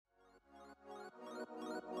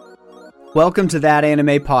Welcome to That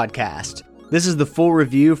Anime Podcast. This is the full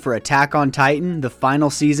review for Attack on Titan, the final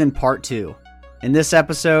season, part 2. In this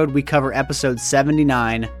episode, we cover episode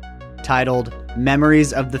 79, titled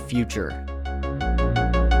Memories of the Future.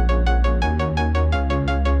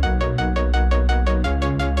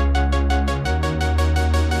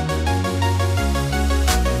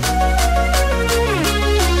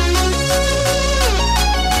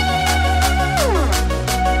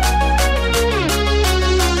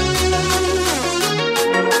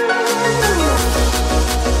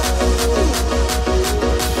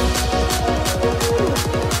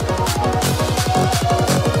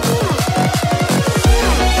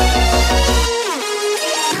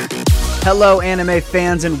 Hello anime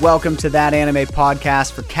fans and welcome to That Anime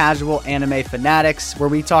Podcast for casual anime fanatics, where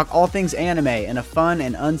we talk all things anime in a fun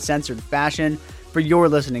and uncensored fashion for your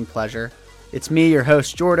listening pleasure. It's me, your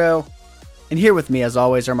host Jordo, and here with me as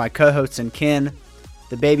always are my co-hosts and kin,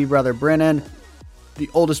 the baby brother Brennan, the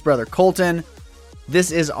oldest brother Colton.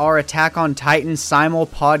 This is our Attack on Titan Simul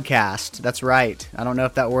podcast. That's right. I don't know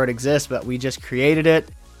if that word exists, but we just created it.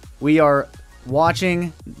 We are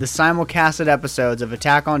watching the simulcasted episodes of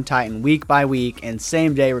Attack on Titan week by week and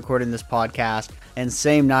same day recording this podcast and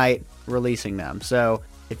same night releasing them. So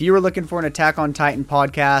if you were looking for an Attack on Titan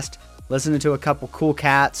podcast, listening to a couple cool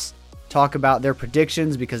cats talk about their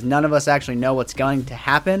predictions because none of us actually know what's going to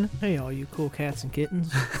happen. Hey all you cool cats and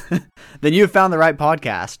kittens. Then you've found the right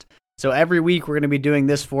podcast. So every week we're going to be doing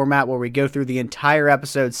this format where we go through the entire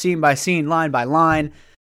episode scene by scene, line by line.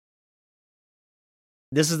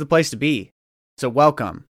 This is the place to be. So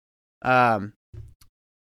welcome. This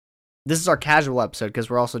is our casual episode because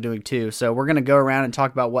we're also doing two. So we're going to go around and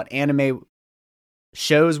talk about what anime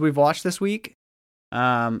shows we've watched this week.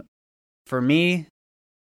 For me,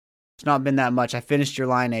 it's not been that much. I finished Your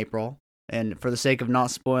Lie in April. And for the sake of not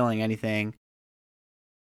spoiling anything,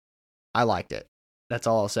 I liked it. That's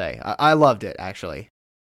all I'll say. I loved it, actually.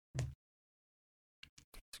 It's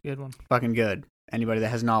a good one. Fucking good. Anybody that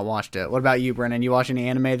has not watched it. What about you, Brennan? You watch any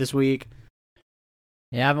anime this week?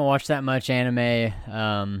 Yeah, I haven't watched that much anime.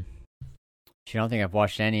 I don't think I've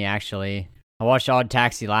watched any, actually. I watched Odd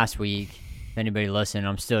Taxi last week. If anybody listened,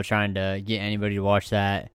 I'm still trying to get anybody to watch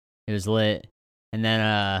that. It was lit. And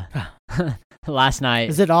then last night...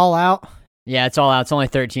 Is it all out? Yeah, it's all out. It's only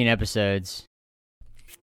 13 episodes.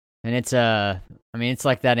 And it's it's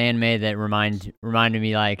like that anime that reminded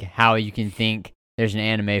me like how you can think there's an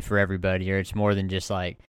anime for everybody, or it's more than just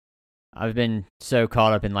like... I've been so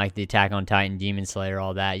caught up in like the Attack on Titan, Demon Slayer,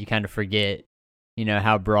 all that. You kind of forget,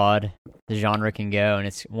 how broad the genre can go, and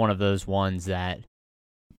it's one of those ones that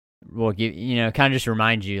will give, kind of just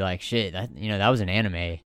remind you like, shit, that was an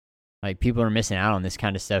anime. Like people are missing out on this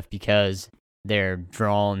kind of stuff because they're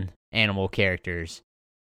drawn animal characters.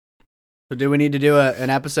 So do we need to do an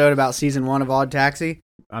episode about season 1 of Odd Taxi?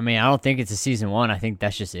 I mean, I don't think it's a season 1. I think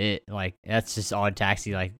that's just it. Like that's just Odd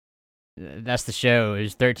Taxi. Like that's the show.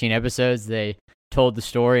 There's 13 episodes. They told the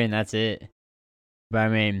story, and that's it. But I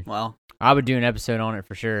mean, well, I would do an episode on it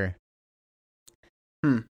for sure.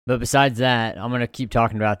 But besides that, I'm going to keep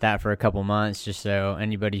talking about that for a couple months just so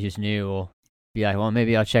anybody who's new will be like, well,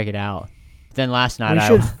 maybe I'll check it out. But then last night,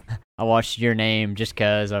 I watched Your Name just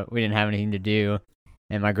because we didn't have anything to do.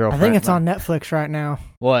 And my girlfriend... I think it's on Netflix right now.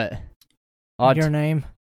 What? Your Name.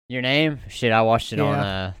 Your Name? Shit, I watched it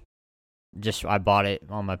on... I bought it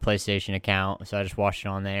on my PlayStation account, so I just watched it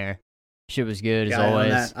on there. Shit was good as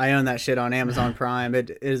always. I own that shit on Amazon Prime.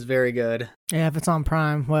 It is very good. Yeah, if it's on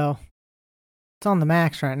Prime, well, it's on the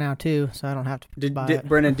Max right now too, so I don't have to buy it.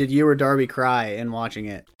 Brennan, did you or Darby cry in watching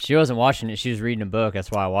it? She wasn't watching it. She was reading a book. That's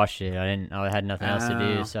why I watched it. I had nothing else to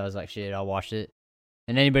do, so I was like, shit, I'll watch it.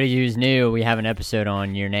 And anybody who's new, we have an episode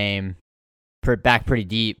on Your Name, back pretty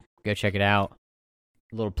deep. Go check it out.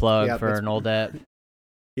 A little plug for an old ep.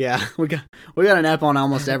 Yeah, we got an ep on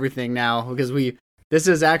almost everything now because we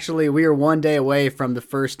are 1 day away from the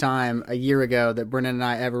first time a year ago that Brennan and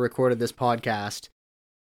I ever recorded this podcast.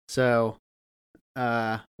 So,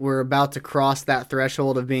 we're about to cross that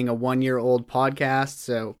threshold of being a 1-year-old podcast.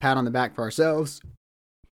 So, pat on the back for ourselves.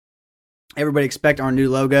 Everybody expect our new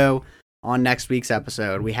logo on next week's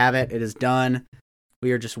episode. We have it. It is done.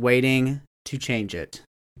 We are just waiting to change it.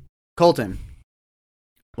 Colton,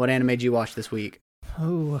 what anime did you watch this week?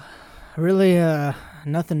 Oh, really,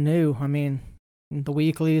 nothing new. I mean, the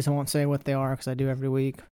weeklies, I won't say what they are because I do every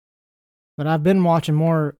week. But I've been watching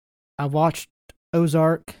more. I watched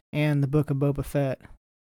Ozark and the Book of Boba Fett.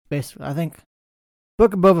 Basically, I think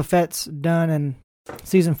Book of Boba Fett's done, and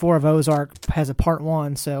season 4 of Ozark has a part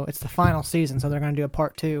 1, so it's the final season, so they're going to do a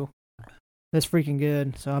part 2. That's freaking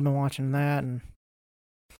good, so I've been watching that, and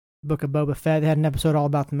Book of Boba Fett. They had an episode all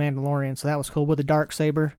about the Mandalorian, so that was cool with the dark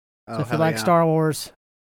saber. Oh, So if you hell like yeah. Star Wars,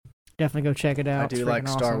 definitely go check it out. I It's do freaking like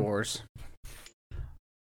Star awesome. Wars.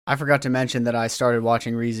 I forgot to mention that I started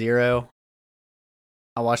watching ReZero.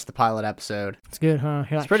 I watched the pilot episode. It's good, huh? You're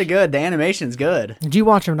It's like, pretty good. The animation's good. Did you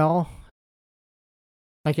watch them at all?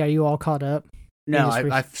 Like, are you all caught up? No,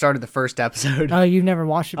 just I started the first episode. Oh, you've never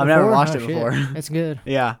watched it before? I've never watched Oh, it shit. before. It's good.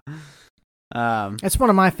 Yeah. It's one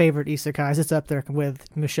of my favorite isekais. It's up there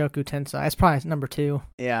with Mushoku Tensei. It's probably number 2.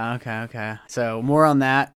 Yeah, okay. So more on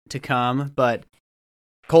that to come, but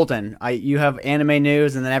Colton, you have anime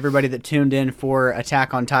news, and then everybody that tuned in for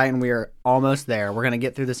Attack on Titan, we are almost there. We're going to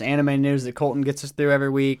get through this anime news that Colton gets us through every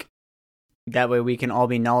week. That way we can all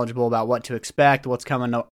be knowledgeable about what to expect, what's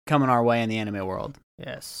coming our way in the anime world.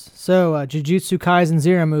 Yes. So, Jujutsu Kaisen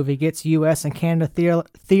Zero movie gets U.S. and Canada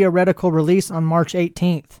theoretical release on March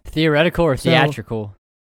 18th. Theoretical or So- theatrical?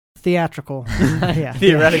 Theatrical. Yeah.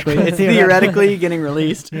 Theoretically, it's theoretically getting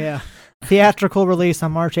released. Yeah. Theatrical release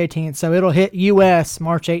on March 18th. So it'll hit U.S.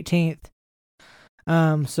 March 18th.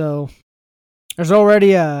 So there's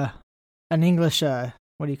already an English,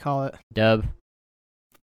 what do you call it? Dub.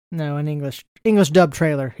 No, an English dub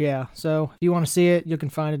trailer. Yeah. So if you want to see it, you can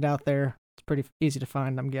find it out there. It's pretty easy to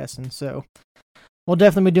find, I'm guessing. So we'll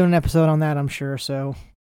definitely be doing an episode on that, I'm sure. So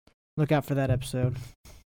look out for that episode.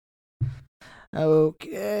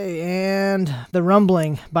 Okay, and The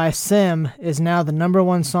Rumbling by Sim is now the number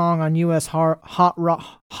 1 song on U.S. Hot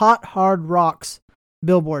Hard Rock's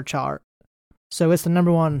Billboard chart. So it's the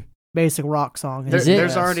number 1 basic rock song. in the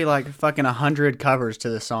There's US. already like fucking 100 covers to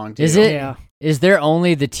this song, too. Is it? Yeah. Is there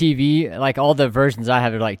only the TV? Like all the versions I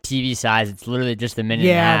have are like TV size. It's literally just a minute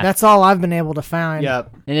and a Yeah, half. that's all I've been able to find.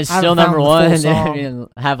 Yep. And it's I still haven't number found the one. full And song. they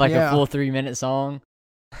don't have like Yeah. a full 3-minute song.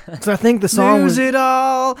 So I think the song Lose was, it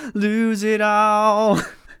all, lose it all.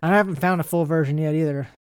 I haven't found a full version yet either,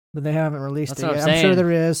 but they haven't released That's it what yet. I'm I'm sure saying.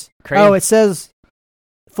 there is. Crazy. Oh, it says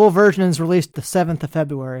full version is released the 7th of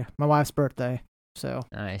February, my wife's birthday. So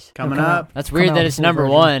Nice. Coming come up. out. That's Come weird out that with it's full number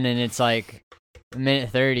version. 1 and it's like a minute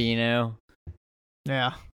 30. You know.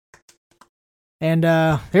 yeah. And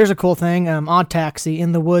here's a cool thing: Odd Taxi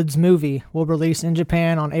in the Woods movie will release in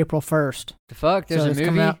Japan on April 1st. The fuck? There's So a it's movie.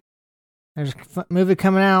 coming out. There's a movie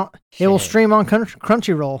coming out. It will Shit. stream on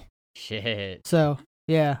Crunchyroll. Shit. So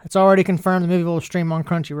yeah, it's already confirmed the movie will stream on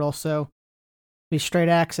Crunchyroll. So be straight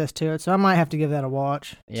access to it. So I might have to give that a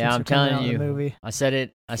watch. Yeah, since I'm they're coming telling out with you. the movie. I said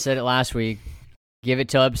it last week. Give it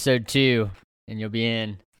till episode 2, and you'll be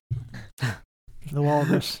in. The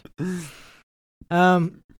Walrus.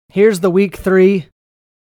 Here's the week 3.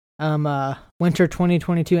 Winter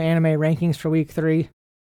 2022 anime rankings for week 3.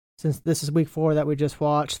 Since this is week 4 that we just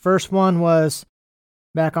watched. First one was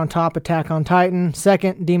back on top, Attack on Titan.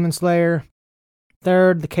 Second, Demon Slayer.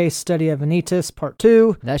 Third, The Case Study of Vanitas, Part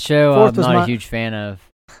 2. That show Fourth I'm was not my- a huge fan of.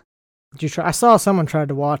 Did you try? I saw someone tried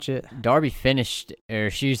to watch it. Darby finished, or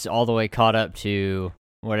she's all the way caught up to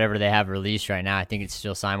whatever they have released right now. I think it's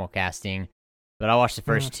still simulcasting, but I watched the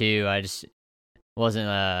first 2. I just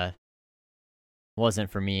wasn't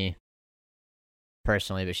for me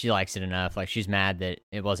personally, but she likes it enough. Like she's mad that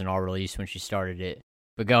it wasn't all released when she started it.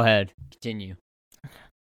 But go ahead, continue.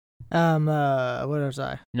 What was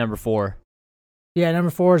I? Number 4. Yeah,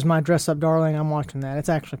 number 4 is My Dress Up Darling. I'm watching that. It's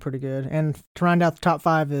actually pretty good. And to round out the top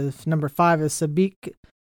 5 is number 5 is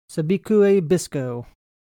Sabikue Bisco.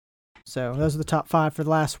 So those are the top 5 for the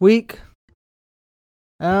last week.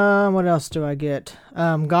 What else do I get?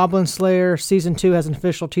 Goblin Slayer Season 2 has an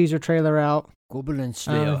official teaser trailer out. Goblin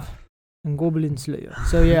And Goblin Slayer.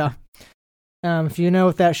 So yeah. If you know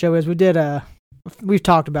what that show is, we've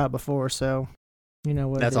talked about it before, so you know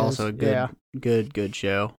what That's it is. also a good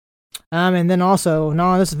show. And then also,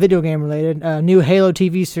 this is video game related. New Halo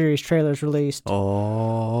TV series trailers released.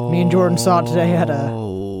 Oh. Me and Jordan saw it today at a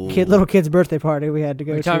little kid's birthday party. We had to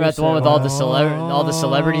go. We're talking about the one with all the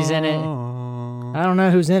celebrities in it. I don't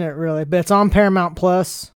know who's in it really, but it's on Paramount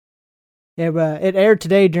Plus. It aired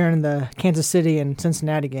today during the Kansas City and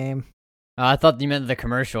Cincinnati game. I thought you meant the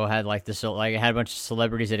commercial had like it had a bunch of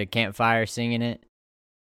celebrities at a campfire singing it.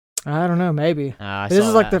 I don't know, maybe. This This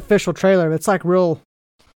is like the official trailer. But it's like real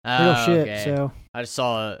shit. Okay. So I just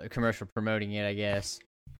saw a commercial promoting it, I guess.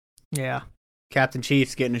 yeah. Captain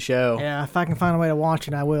Chief's getting a show. Yeah, if I can find a way to watch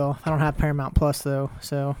it, I will. I don't have Paramount Plus, though,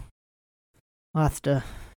 so I'll have to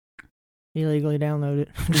illegally download it.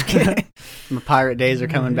 I'm just kidding. My pirate days are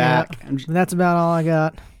coming Yeah. back. That's about all I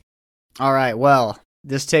got. All right, well,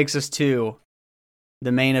 this takes us to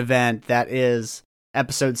the main event. That is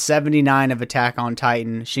episode 79 of Attack on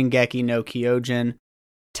Titan, Shingeki no Kyojin,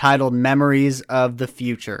 titled Memories of the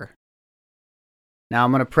Future. Now,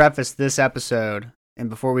 I'm going to preface this episode and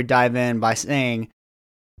before we dive in by saying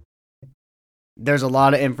there's a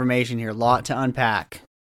lot of information here, a lot to unpack.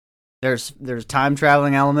 There's time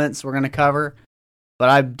traveling elements we're going to cover, but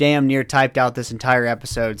I've damn near typed out this entire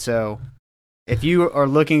episode. So if you are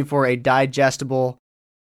looking for a digestible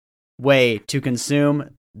way to consume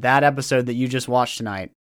that episode that you just watched tonight,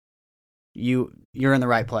 you're in the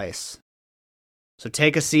right place. So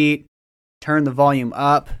take a seat, turn the volume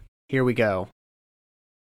up. Here we go.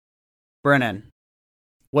 Brennan,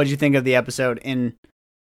 what did you think of the episode in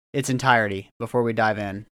its entirety before we dive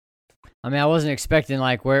in? I mean, I wasn't expecting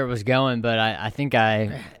like where it was going, but I think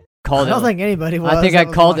I called it. I don't think anybody was. I think I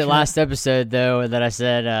called it watching last episode though, that I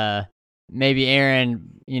said maybe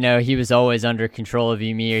Aaron, he was always under control of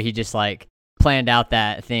Ymir, or he just like planned out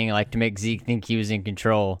that thing like to make Zeke think he was in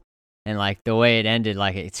control, and like the way it ended,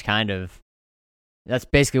 like it's kind of, that's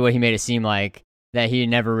basically what he made it seem like, that he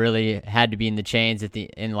never really had to be in the chains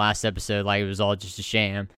in the last episode, like it was all just a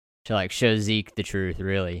sham to like show Zeke the truth,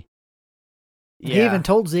 really. Yeah. He even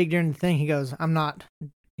told Zeke during the thing, he goes, I'm not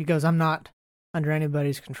under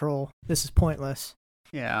anybody's control. This is pointless.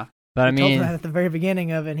 Yeah. But I mean, told him that at the very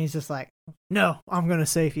beginning of it, and he's just like, no, I'm going to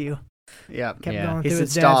save you. Yeah. Kept going He through said,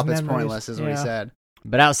 his stop, dad's it's memories. pointless, is what he said.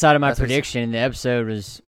 But outside of my That's what he prediction, the episode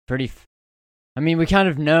was pretty. I mean, we kind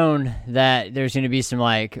of known that there's going to be some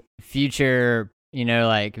like future,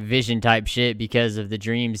 like vision type shit because of the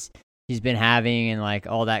dreams he's been having and like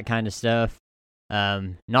all that kind of stuff.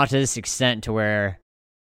 Not to this extent to where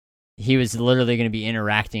he was literally going to be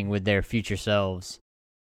interacting with their future selves,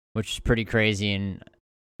 which is pretty crazy. And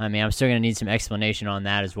I mean, I'm still going to need some explanation on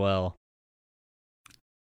that as well.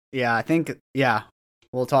 Yeah, I think,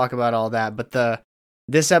 we'll talk about all that. But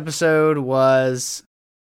this episode was,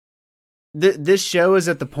 this show is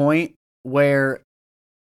at the point where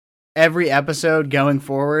every episode going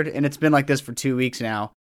forward, and it's been like this for 2 weeks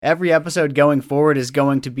now, every episode going forward is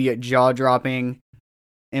going to be a jaw-dropping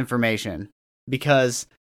information, because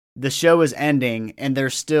the show is ending and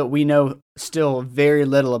we know still very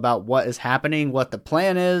little about what is happening, what the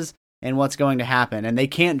plan is, and what's going to happen. And they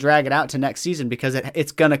can't drag it out to next season because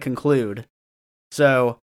it's going to conclude.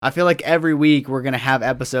 So I feel like every week we're going to have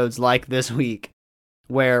episodes like this week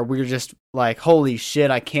where we're just like, holy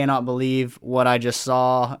shit, I cannot believe what I just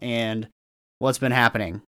saw and what's been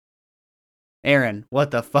happening. Aaron,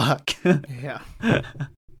 what the fuck? Yeah.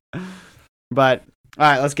 But, all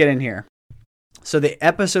right, let's get in here. So the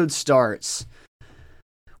episode starts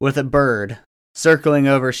with a bird circling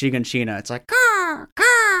over Shiganshina. It's like, caw,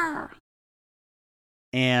 caw.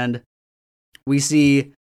 And we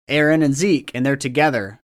see Aaron and Zeke, and they're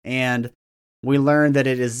together. And we learn that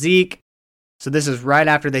it is Zeke. So this is right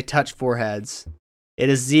after they touch foreheads. It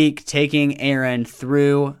is Zeke taking Aaron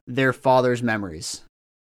through their father's memories.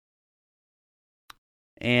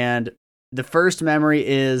 And the first memory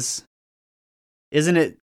isn't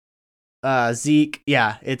it Zeke?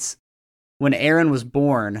 Yeah, it's when Aaron was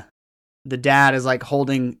born. The dad is like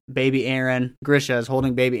holding baby Aaron. Grisha is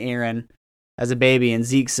holding baby Aaron as a baby, and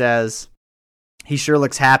Zeke says, he sure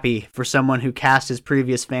looks happy for someone who cast his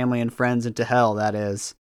previous family and friends into hell, that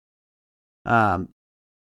is.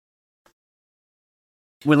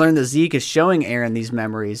 We learn that Zeke is showing Aaron these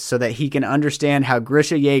memories so that he can understand how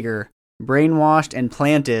Grisha Yeager brainwashed and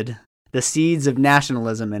planted the seeds of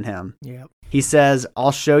nationalism in him. Yep. He says,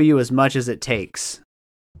 I'll show you as much as it takes.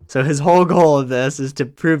 So his whole goal of this is to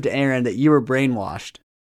prove to Aaron that you were brainwashed.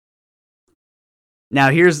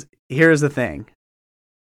 Now here's the thing.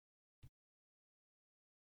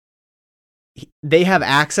 They have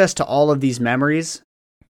access to all of these memories,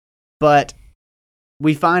 but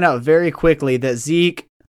we find out very quickly that Zeke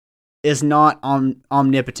is not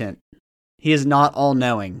omnipotent. He is not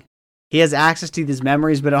all-knowing. He has access to these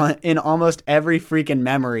memories, but in almost every freaking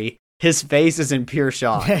memory, his face is in pure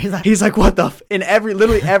shock. Yeah, he's like, what the in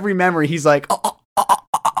literally every memory, he's like,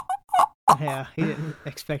 Yeah, he didn't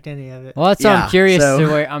expect any of it. Well, that's why I'm curious so- to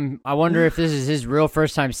where I wonder if this is his real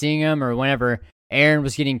first time seeing him, or whenever Aaron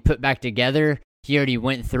was getting put back together, he already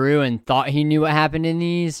went through and thought he knew what happened in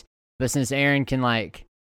these. But since Aaron can like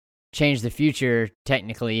change the future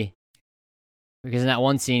technically, because in that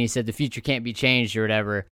one scene he said the future can't be changed or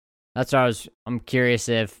whatever. That's why I'm curious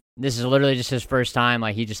if this is literally just his first time.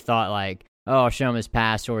 Like he just thought like, oh, I'll show him his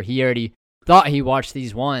past, or he already thought he watched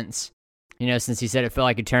these once. Since he said it felt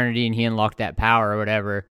like eternity and he unlocked that power or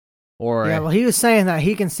whatever. Or yeah, well, he was saying that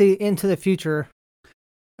he can see into the future.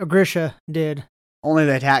 Grisha did. only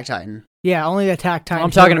the Attack Titan. Yeah, only the Attack Titan.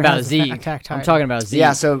 I'm talking Whoever about has the Zeke. Attack Titan. I'm talking about Zeke.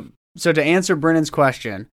 Yeah, so to answer Brennan's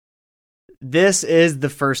question, this is the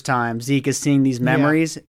first time Zeke is seeing these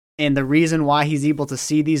memories, and the reason why he's able to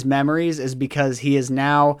see these memories is because he is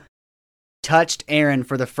now touched Eren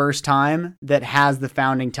for the first time that has the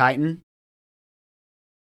founding titan,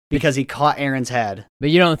 because he caught Eren's head. But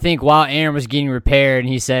you don't think while Eren was getting repaired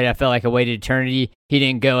and he said, I felt like I waited eternity, he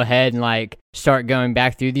didn't go ahead and like start going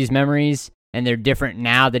back through these memories, and they're different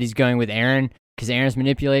now that he's going with Eren because Eren's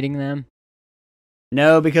manipulating them?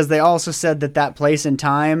 No, because they also said that place in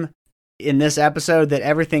time in this episode, that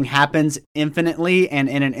everything happens infinitely and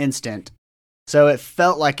in an instant. So it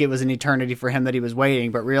felt like it was an eternity for him that he was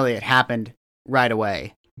waiting, but really it happened right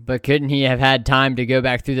away. But couldn't he have had time to go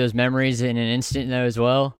back through those memories in an instant though as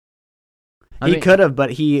well? He could have,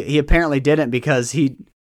 but he apparently didn't, because he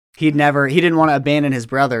didn't want to abandon his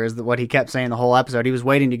brother, is what he kept saying the whole episode. He was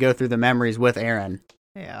waiting to go through the memories with Eren.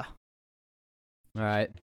 Yeah. All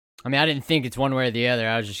right. I mean, I didn't think it's one way or the other.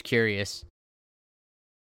 I was just curious.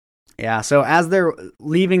 Yeah, so as they're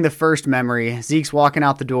leaving the first memory, Zeke's walking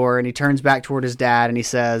out the door, and he turns back toward his dad, and he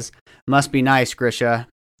says, "Must be nice, Grisha.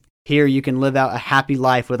 Here you can live out a happy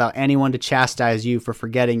life without anyone to chastise you for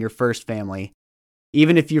forgetting your first family,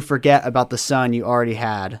 even if you forget about the son you already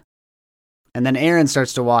had." And then Eren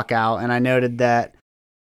starts to walk out, and I noted that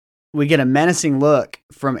we get a menacing look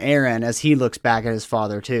from Eren as he looks back at his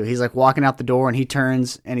father, too. He's like walking out the door, and he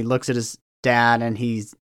turns, and he looks at his dad, and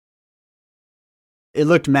it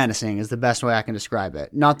looked menacing is the best way I can describe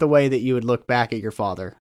it. Not the way that you would look back at your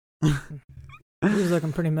father. He was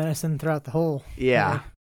looking pretty menacing throughout the whole. Yeah.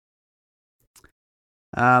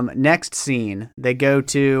 Next scene, they go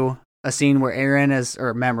to a scene where Eren is,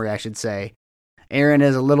 or memory, I should say. Eren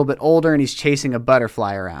is a little bit older and he's chasing a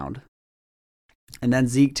butterfly around. And then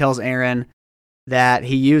Zeke tells Eren that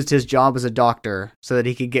he used his job as a doctor so that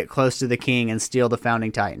he could get close to the king and steal the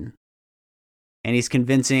founding titan. And he's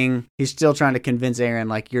still trying to convince Eren,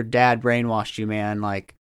 like, your dad brainwashed you, man.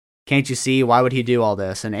 Like, can't you see? Why would he do all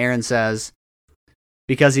this? And Eren says,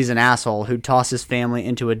 because he's an asshole who'd toss his family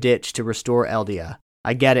into a ditch to restore Eldia.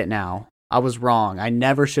 I get it now. I was wrong. I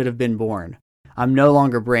never should have been born. I'm no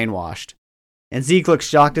longer brainwashed. And Zeke looks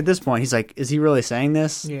shocked at this point. He's like, is he really saying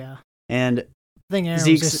this? Yeah. And I think Eren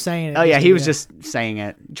Zeke's was just saying it. Oh, yeah, he was just saying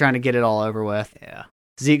it, trying to get it all over with. Yeah.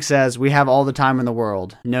 Zeke says, we have all the time in the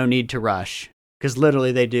world. No need to rush. Because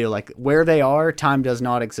literally they do. Like, where they are, time does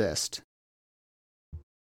not exist.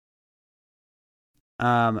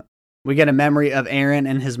 We get a memory of Eren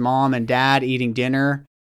and his mom and dad eating dinner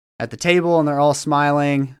at the table, and they're all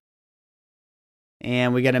smiling.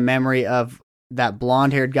 And we get a memory of that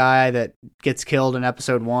blonde-haired guy that gets killed in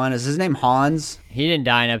episode 1. Is his name Hans? He didn't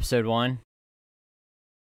die in episode 1.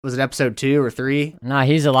 Was it episode 2 or 3? Nah,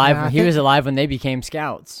 he's alive. Nah, he was alive when they became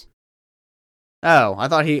scouts. Oh, I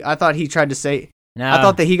thought he tried to say. No. I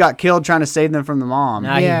thought that he got killed trying to save them from the mom.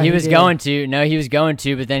 No, Yeah, he he was did. going to. No, he was going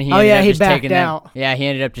to, but then he Oh, ended yeah, up he just backed taking out. them. Yeah, he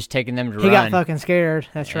ended up just taking them to He run. got fucking scared.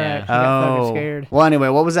 That's Yeah. right. He got fucking scared. Well, anyway,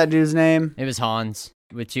 what was that dude's name? It was Hans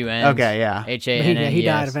with 2 N's. Okay, yeah. But H-A-N-N-E-S. he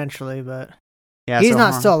died eventually, but Yeah, he's so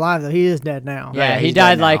not Han- still alive though. He is dead now. Yeah, Yeah, he he's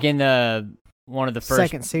died dead now. like in the one of the first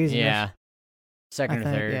Second season. Yeah, I second or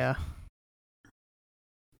think. third. Yeah.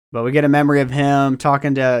 But we get a memory of him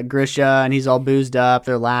talking to Grisha, and he's all boozed up.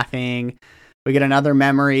 They're laughing. We get another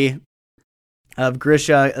memory of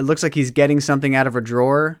Grisha. It looks like he's getting something out of a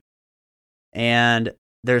drawer, and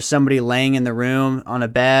there's somebody laying in the room on a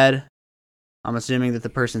bed. I'm assuming that the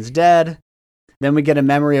person's dead. Then we get a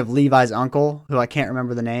memory of Levi's uncle, who I can't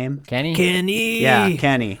remember the name. Kenny? Kenny. Yeah,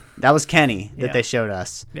 Kenny. That was Kenny that Yeah. they showed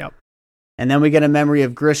us. Yep. And then we get a memory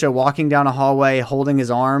of Grisha walking down a hallway, holding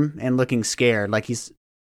his arm and looking scared,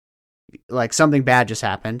 like something bad just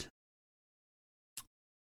happened.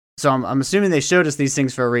 So I'm assuming they showed us these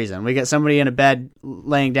things for a reason. We get somebody in a bed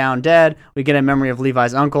laying down dead. We get a memory of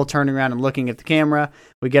Levi's uncle turning around and looking at the camera.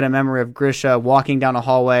 We get a memory of Grisha walking down a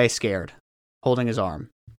hallway scared, holding his arm.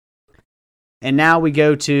 And now we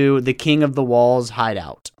go to the King of the Walls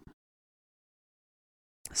hideout.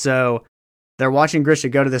 So they're watching Grisha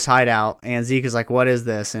go to this hideout, and Zeke is like, what is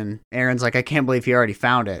this? And Eren's like, I can't believe he already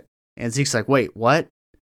found it. And Zeke's like, wait, what?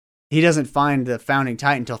 He doesn't find the founding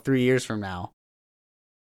titan until 3 years from now.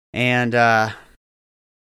 And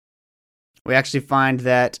we actually find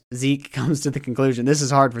that Zeke comes to the conclusion. This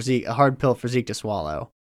is hard for Zeke, a hard pill for Zeke to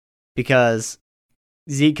swallow. Because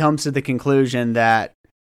Zeke comes to the conclusion that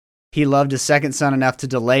he loved his second son enough to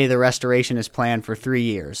delay the restoration as planned for 3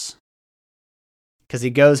 years. Because he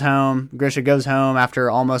goes home, Grisha goes home after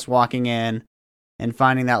almost walking in and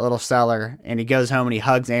finding that little cellar, and he goes home and he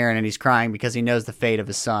hugs Eren and he's crying because he knows the fate of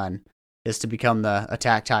his son is to become the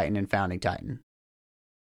Attack Titan and Founding Titan.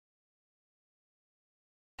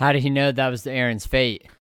 How did he know that was Eren's fate?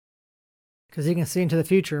 Because he can see into the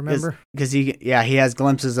future, remember? Because he has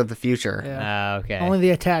glimpses of the future. Yeah. Okay. Only the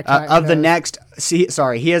Attack Titan Of the knows. next,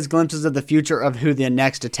 he has glimpses of the future of who the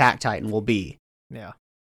next Attack Titan will be. Yeah.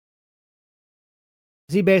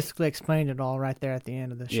 He basically explained it all right there at the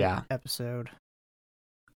end of the Yeah. episode.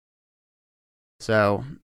 So,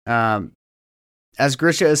 as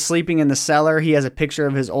Grisha is sleeping in the cellar, he has a picture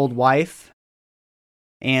of his old wife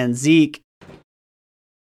and Zeke,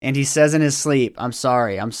 and he says in his sleep, I'm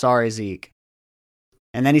sorry, Zeke.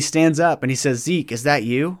 And then he stands up and he says, Zeke, is that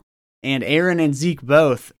you? And Eren and Zeke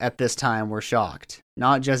both at this time were shocked,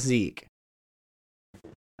 not just Zeke.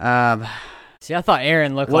 See, I thought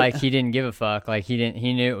Eren looked What- like he didn't give a fuck. Like he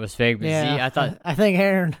knew it was fake. But Yeah. Zeke, I think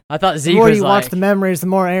Aaron. I thought The Zeke more was you like, watch the memories, the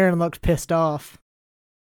more Aaron looked pissed off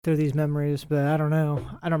through these memories. But I don't know.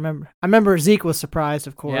 I don't remember. I remember Zeke was surprised,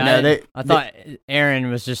 of course. yeah, No, they- I thought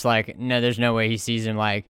Eren was just like, no, there's no way he sees him.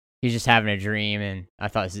 Like he's just having a dream. And I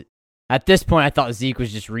thought at this point, I thought Zeke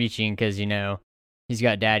was just reaching because he's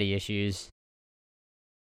got daddy issues.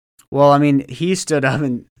 Well, I mean, he stood up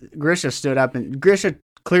and Grisha stood up and Grisha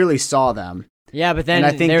clearly saw them. Yeah, but then And I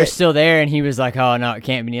think they were that- still there, and he was like, "Oh no, it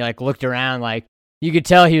can't be." And he like looked around, like you could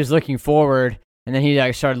tell he was looking forward, and then he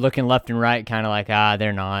like started looking left and right, kind of like,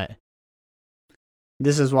 they're not.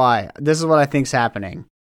 This is what I think's happening.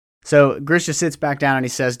 So Grisha sits back down and he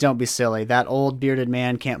says, don't be silly. That old bearded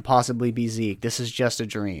man can't possibly be Zeke. This is just a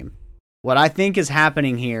dream. What I think is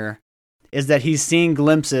happening here is that he's seeing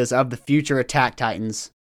glimpses of the future Attack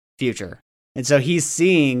Titans future. And so he's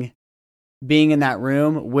seeing being in that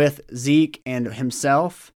room with Zeke and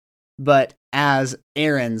himself, but as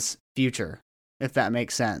Eren's future, if that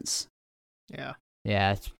makes sense. Yeah.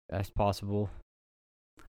 Yeah, that's possible.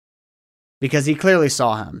 Because he clearly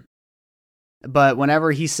saw him. But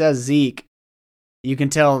whenever he says Zeke, you can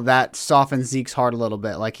tell that softens Zeke's heart a little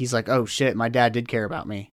bit. Like he's like, oh shit, my dad did care about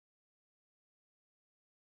me.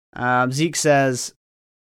 Zeke says,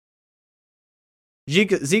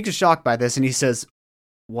 Zeke is shocked by this and he says,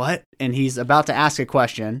 what? And he's about to ask a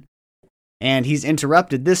question. And he's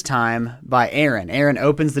interrupted this time by Eren. Eren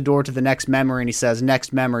opens the door to the next memory and he says,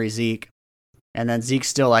 next memory, Zeke. And then Zeke's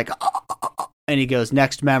still like, and he goes,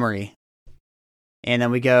 next memory. And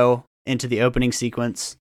then we go into the opening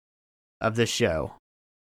sequence of this show.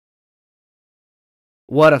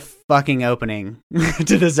 What a fucking opening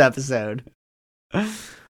to this episode.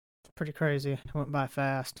 Pretty crazy. It went by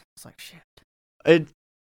fast. It's like, shit. That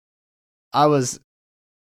was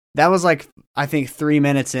like, I think 3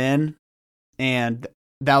 minutes in, and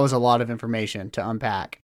that was a lot of information to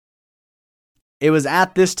unpack. It was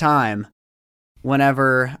at this time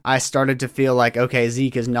whenever I started to feel like, okay,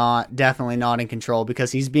 Zeke is definitely not in control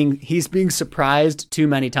because he's being surprised too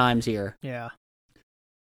many times here. Yeah.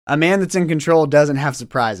 A man that's in control doesn't have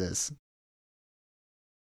surprises.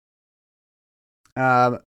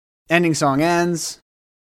 Ending song ends,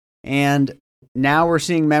 and now we're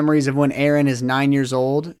seeing memories of when Eren is 9 years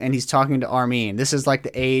old, and he's talking to Armin. This is like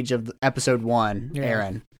the age of episode 1, Yeah.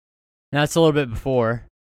 Eren. Now it's a little bit before.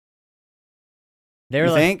 They were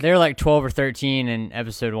You think? 12 or 13 in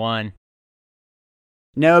episode 1.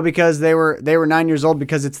 No, because they were 9 years old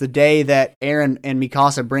because it's the day that Eren and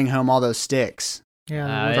Mikasa bring home all those sticks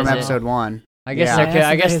Yeah. from is it? episode 1. I guess Yeah. they're- That's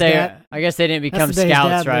I the guess day his they dad- I guess they didn't become the day his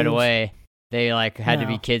scouts dad right leaves. away. They like had to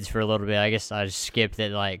be No. kids for a little bit. I guess I just skipped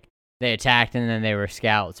that. Like they attacked and then they were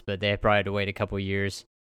scouts, but they probably had to wait a couple years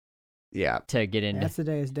Yeah. to get into. That's the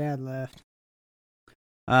day his dad left.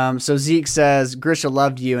 So Zeke says, Grisha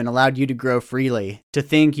loved you and allowed you to grow freely, to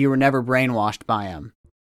think you were never brainwashed by him.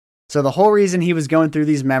 So the whole reason he was going through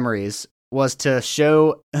these memories was to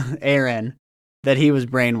show Eren that he was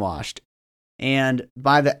brainwashed. And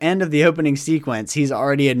by the end of the opening sequence, he's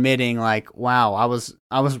already admitting like, wow, I was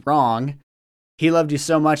wrong. He loved you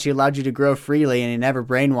so much, he allowed you to grow freely and he never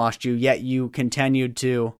brainwashed you, yet you continued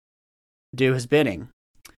to do his bidding.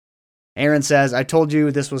 Eren says, I told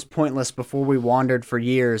you this was pointless before we wandered for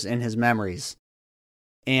years in his memories.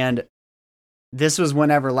 And this was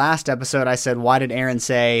whenever last episode I said, why did Eren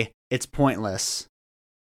say, it's pointless?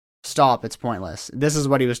 Stop, it's pointless. This is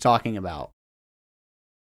what he was talking about.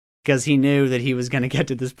 Because he knew that he was going to get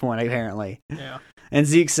to this point, apparently. Yeah. And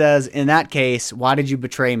Zeke says, in that case, why did you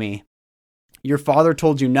betray me? Your father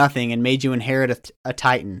told you nothing and made you inherit a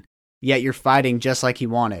Titan, yet you're fighting just like he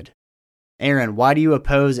wanted. Eren, why do you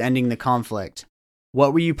oppose ending the conflict?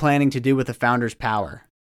 What were you planning to do with the Founder's power?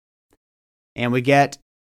 And we get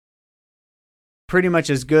pretty much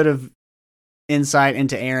as good of insight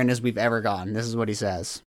into Eren as we've ever gotten. This is what he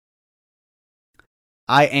says.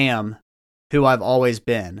 I am who I've always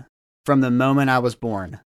been, from the moment I was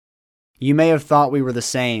born. You may have thought we were the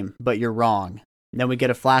same, but you're wrong. Then we get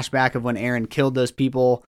a flashback of when Eren killed those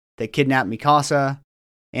people that kidnapped Mikasa.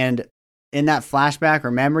 And in that flashback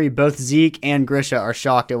or memory, both Zeke and Grisha are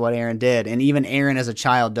shocked at what Eren did. And even Eren as a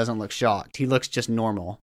child doesn't look shocked. He looks just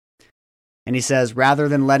normal. And he says, rather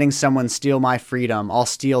than letting someone steal my freedom, I'll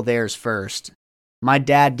steal theirs first. My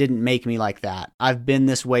dad didn't make me like that. I've been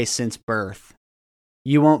this way since birth.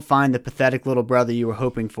 You won't find the pathetic little brother you were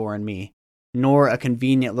hoping for in me, nor a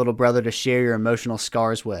convenient little brother to share your emotional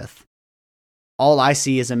scars with. All I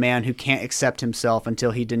see is a man who can't accept himself until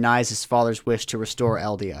he denies his father's wish to restore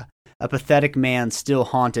Eldia, a pathetic man still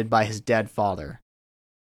haunted by his dead father.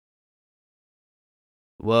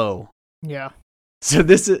 Whoa. Yeah. So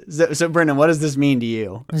Brendan, what does this mean to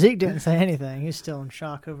you? Zeke didn't say anything. He's still in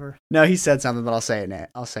shock over. No, he said something, but I'll say it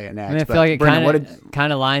next. I mean, I feel like it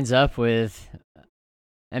kind of lines up with.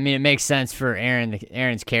 I mean, it makes sense for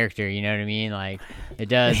Eren's character. You know what I mean? Like it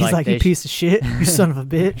does. He's like you piece of shit, you son of a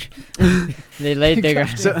bitch. They laid their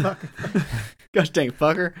gosh dang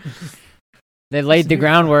fucker. They laid the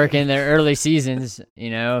groundwork in their early seasons.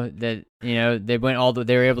 They were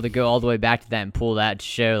able to go all the way back to that and pull that to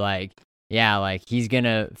show like. Yeah, like he's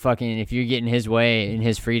gonna fucking, if you're getting his way and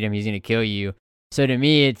his freedom, he's gonna kill you. So to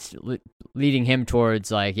me, it's leading him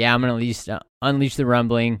towards like, yeah, I'm gonna at least unleash the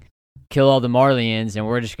rumbling, kill all the Marleyans, and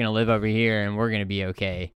we're just gonna live over here and we're gonna be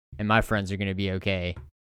okay. And my friends are gonna be okay.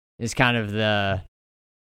 Is kind of the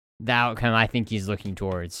outcome I think he's looking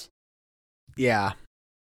towards. Yeah.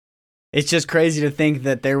 It's just crazy to think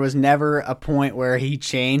that there was never a point where he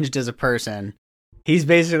changed as a person. He's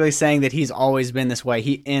basically saying that he's always been this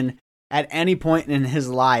way. At any point in his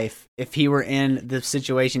life, if he were in the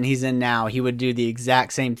situation he's in now, he would do the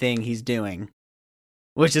exact same thing he's doing,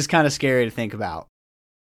 which is kind of scary to think about.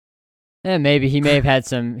 And maybe he may have had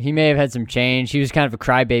some change. He was kind of a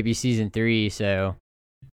crybaby season 3, so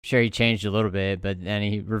I'm sure he changed a little bit, but then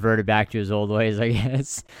he reverted back to his old ways, I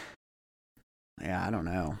guess. Yeah, I don't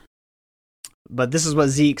know. But this is what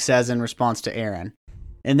Zeke says in response to Eren.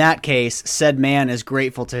 In that case, said man is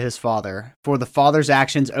grateful to his father, for the father's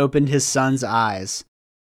actions opened his son's eyes,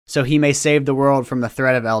 so he may save the world from the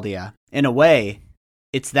threat of Eldia. In a way,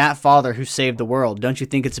 it's that father who saved the world. Don't you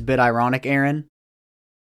think it's a bit ironic, Eren?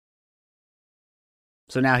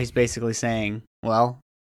 So now he's basically saying, well,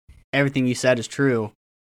 everything you said is true,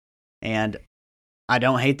 and I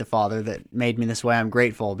don't hate the father that made me this way. I'm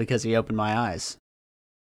grateful because he opened my eyes.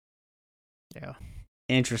 Yeah.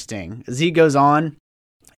 Interesting. As he goes on,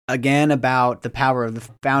 again about the power of the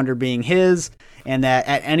founder being his, and that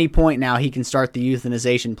at any point now he can start the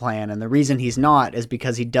euthanization plan. And the reason he's not is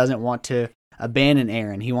because he doesn't want to abandon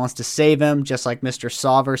Eren. He wants to save him just like Mr.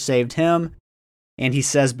 Sauver saved him. And he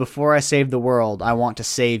says, before I save the world, I want to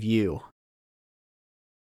save you.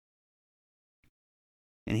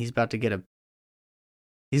 And he's about to get a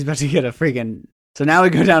freaking... So now we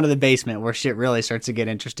go down to the basement where shit really starts to get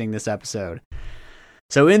interesting this episode.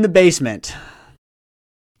 So in the basement...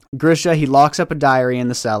 Grisha, he locks up a diary in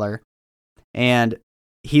the cellar, and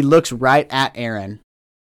he looks right at Eren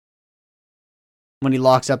when he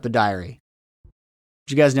locks up the diary.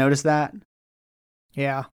 Did you guys notice that?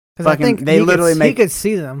 Yeah. Because I think he could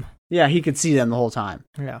see them. Yeah, he could see them the whole time.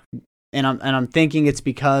 Yeah. And I'm thinking it's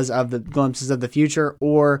because of the glimpses of the future,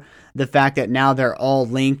 or the fact that now they're all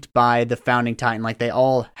linked by the Founding Titan. Like, they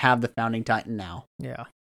all have the Founding Titan now. Yeah.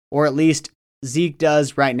 Or at least Zeke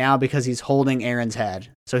does right now because he's holding Eren's head,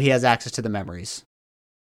 so he has access to the memories.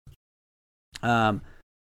 And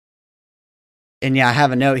yeah, I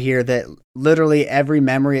have a note here that literally every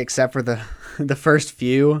memory except for the first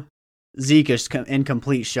few, Zeke is in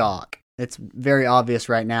complete shock. It's very obvious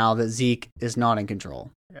right now that Zeke is not in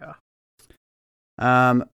control. Yeah.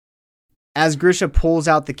 As Grisha pulls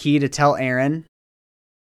out the key to tell Eren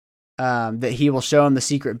that he will show him the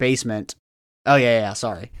secret basement. Oh yeah,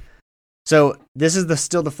 sorry. So this is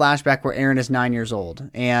still the flashback where Eren is 9 years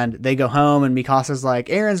old, and they go home, and Mikasa's like,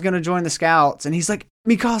 Eren's gonna join the scouts, and he's like,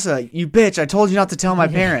 Mikasa, you bitch, I told you not to tell my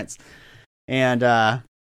parents. And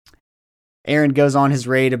Eren goes on his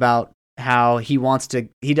raid about how he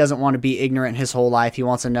doesn't want to be ignorant his whole life. He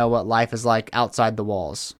wants to know what life is like outside the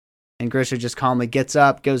walls. And Grisha just calmly gets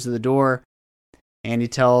up, goes to the door, and he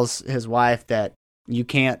tells his wife that you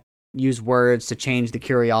can't use words to change the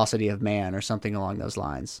curiosity of man, or something along those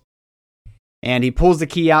lines. And he pulls the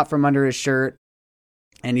key out from under his shirt,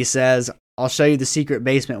 and he says, I'll show you the secret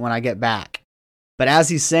basement when I get back. But as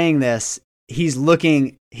he's saying this, his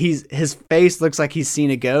face looks like he's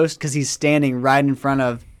seen a ghost, because he's standing right in front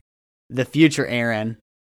of the future Eren,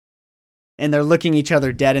 and they're looking each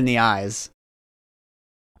other dead in the eyes.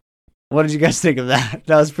 What did you guys think of that?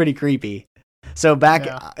 That was pretty creepy. So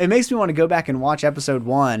it makes me want to go back and watch episode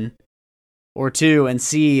 1 or two and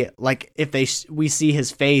see like if we see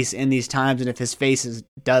his face in these times and if his face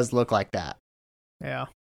does look like that. Yeah.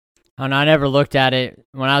 And I never looked at it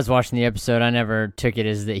when I was watching the episode. I never took it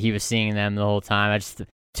as that he was seeing them the whole time. I just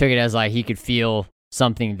took it as like he could feel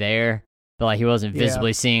something there, but like he wasn't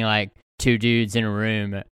visibly seeing like two dudes in a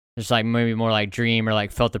room. Just like maybe more like dream or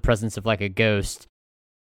like felt the presence of like a ghost.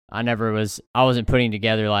 I wasn't putting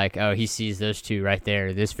together like, oh, he sees those two right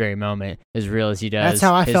there this very moment as real as he does. That's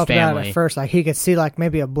how I his felt family. about it at first. Like he could see like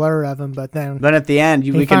maybe a blur of them, but at the end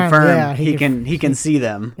we confirm he can see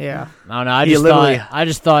them. Yeah. I don't know. I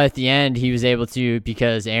just thought at the end he was able to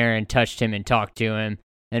because Eren touched him and talked to him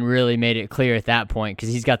and really made it clear at that point because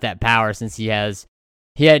he's got that power since I just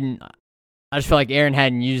feel like Eren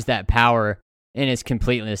hadn't used that power in its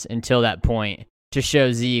completeness until that point to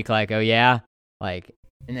show Zeke like, oh yeah, like.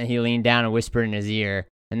 And then he leaned down and whispered in his ear.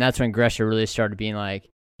 And that's when Gresha really started being like,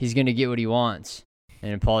 he's going to get what he wants.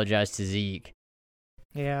 And apologized to Zeke.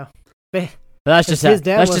 Yeah. But that's just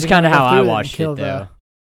kind of how I watched it, though.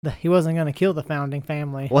 He wasn't going to kill the founding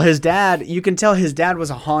family. Well, his dad, you can tell his dad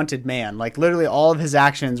was a haunted man. Like, literally all of his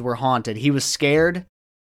actions were haunted. He was scared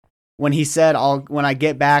when he said, when I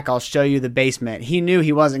get back, I'll show you the basement. He knew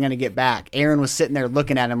he wasn't going to get back. Eren was sitting there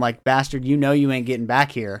looking at him like, bastard, you know you ain't getting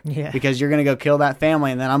back here. Yeah. Because you're going to go kill that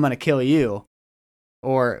family and then I'm going to kill you.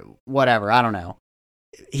 Or whatever, I don't know.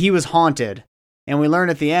 He was haunted. And we learned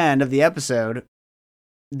at the end of the episode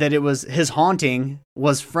that it was his haunting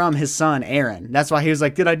was from his son, Eren. That's why he was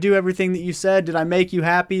like, did I do everything that you said? Did I make you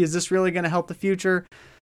happy? Is this really going to help the future?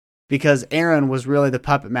 Because Eren was really the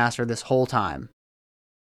puppet master this whole time.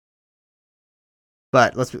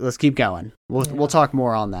 But let's keep going. We'll talk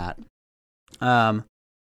more on that.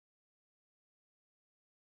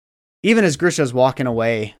 Even as Grisha's walking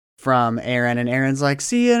away from Eren, and Eren's like,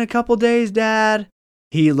 "See you in a couple days, Dad,"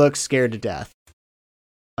 he looks scared to death.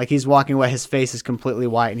 Like he's walking away, his face is completely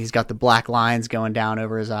white, and he's got the black lines going down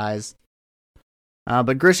over his eyes.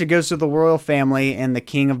 But Grisha goes to the royal family and the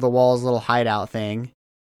King of the Walls little hideout thing,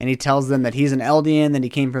 and he tells them that he's an Eldian, that he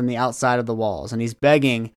came from the outside of the walls, and he's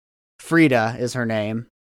begging. Frida is her name,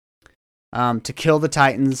 to kill the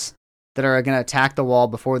Titans that are going to attack the wall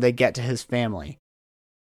before they get to his family.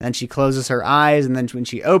 Then she closes her eyes, and then when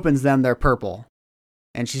she opens them, they're purple.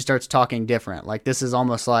 And she starts talking different. Like, this is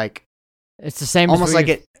almost like... It's the same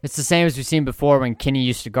It's the same as we've seen before when Kenny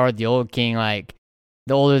used to guard the old king. Like,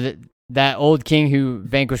 the older that old king who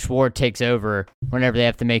vanquished war takes over whenever they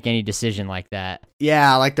have to make any decision like that.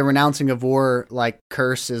 Yeah, like the renouncing of war, like,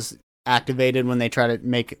 curse is... activated when they try to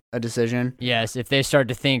make a decision. Yes, if they start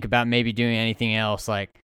to think about maybe doing anything else, like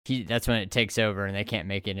that's when it takes over and they can't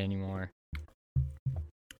make it anymore.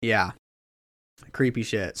 Yeah. Creepy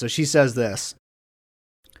shit. So she says this.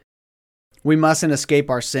 We mustn't escape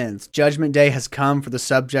our sins. Judgment Day has come for the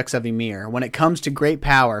subjects of Ymir. When it comes to great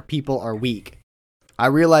power, people are weak. I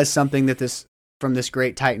realize something from this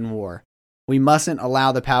great Titan war. We mustn't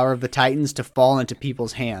allow the power of the Titans to fall into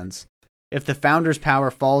people's hands. If the Founder's power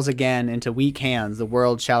falls again into weak hands, the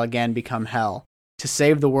world shall again become hell. To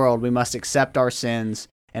save the world, we must accept our sins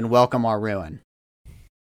and welcome our ruin.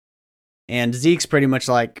 And Zeke's pretty much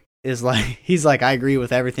he's like, I agree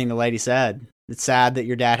with everything the lady said. It's sad that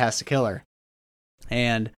your dad has to kill her.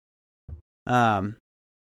 And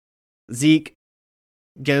Zeke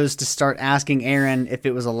goes to start asking Eren if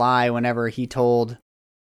it was a lie whenever he told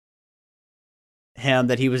him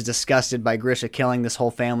that he was disgusted by Grisha killing this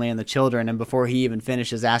whole family and the children, and before he even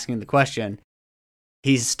finishes asking the question,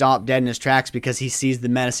 he's stopped dead in his tracks because he sees the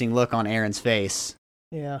menacing look on Eren's face.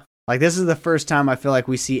 Yeah. Like, this is the first time I feel like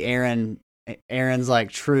we see Eren's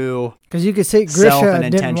like true, because you could see Grisha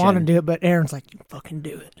didn't want to do it, but Eren's like, you fucking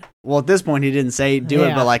do it. Well, at this point he didn't say do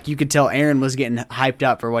it, but like you could tell Eren was getting hyped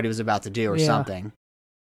up for what he was about to do or something.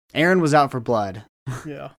 Eren was out for blood.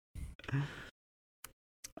 Yeah.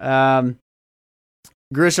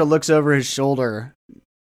 Grisha looks over his shoulder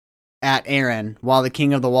at Eren while the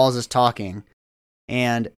King of the Walls is talking,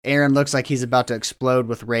 and Eren looks like he's about to explode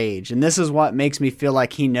with rage. And this is what makes me feel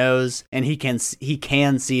like he knows and he can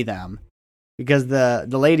see them, because the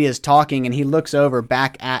lady is talking and he looks over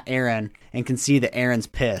back at Eren and can see that Eren's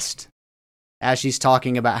pissed as she's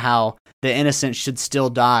talking about how the innocent should still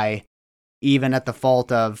die even at the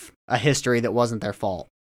fault of a history that wasn't their fault.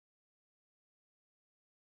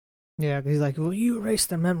 Yeah, because he's like, well, you erase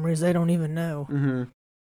the memories they don't even know.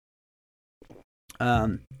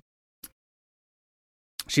 Mm-hmm.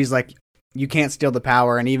 She's like, you can't steal the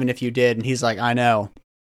power, and even if you did, and he's like, I know.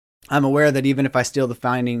 I'm aware that even if I steal the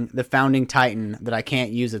founding Titan, that I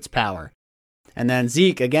can't use its power. And then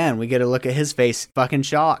Zeke, again, we get a look at his face, fucking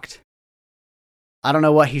shocked. I don't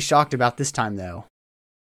know what he's shocked about this time, though.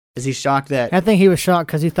 Is he shocked that? I think he was shocked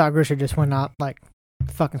because he thought Grisha just went out, like,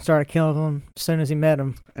 fucking started killing him as soon as he met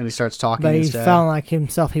him. And he starts talking But he instead. felt like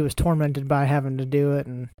himself, he was tormented by having to do it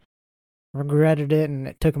and regretted it, and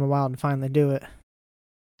it took him a while to finally do it.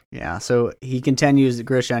 Yeah, so he continues,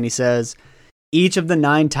 Grisha, and he says, each of the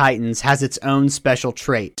 9 Titans has its own special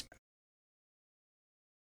trait,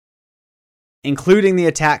 including the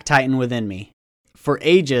Attack Titan within me. For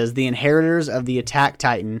ages, the inheritors of the Attack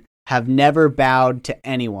Titan have never bowed to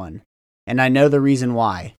anyone, and I know the reason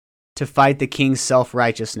why. To fight the king's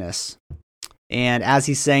self-righteousness. And as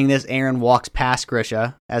he's saying this, Eren walks past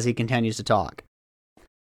Grisha as he continues to talk.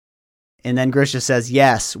 And then Grisha says,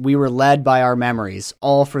 yes, we were led by our memories,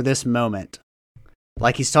 all for this moment.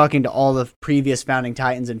 Like he's talking to all the previous Founding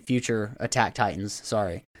Titans and future Attack Titans,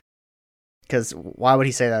 sorry. Because why would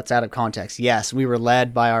he say that? It's out of context. Yes, we were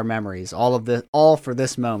led by our memories, all for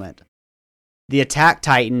this moment. The Attack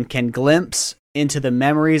Titan can glimpse into the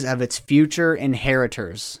memories of its future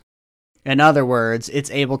inheritors. In other words,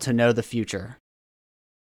 it's able to know the future.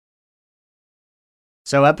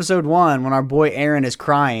 So episode 1, when our boy Eren is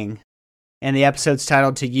crying, and the episode's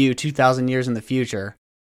titled To You, 2,000 Years in the Future,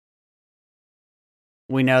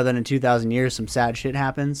 we know that in 2,000 years some sad shit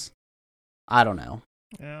happens. I don't know.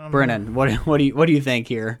 Brennan, what do you think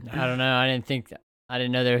here? I don't know. I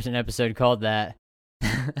didn't know there was an episode called that.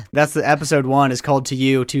 That's the episode 1 is called To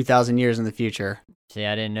You, 2,000 Years in the Future. See,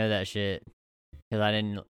 I didn't know that shit. Because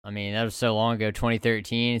that was so long ago,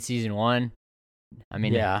 2013, season 1. I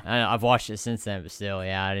mean, yeah. I've watched it since then, but still,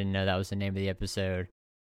 yeah, I didn't know that was the name of the episode.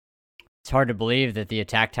 It's hard to believe that the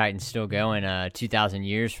Attack Titan's still going 2,000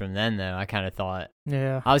 years from then, though. I kind of thought.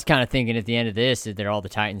 Yeah. I was kind of thinking at the end of this that all the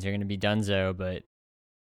Titans are going to be donezo, but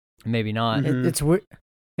maybe not. Mhm.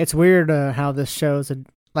 It's weird how this show's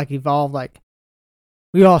like evolved. Like,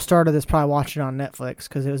 we all started this probably watching it on Netflix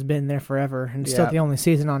because it was been there forever, and it's still the only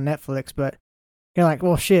season on Netflix. But you're like,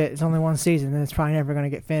 well, shit, it's only one season, and it's probably never going to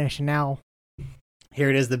get finished. And now, here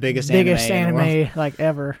it is, the biggest anime in the world like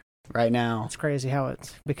ever right now. It's crazy how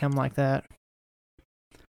it's become like that.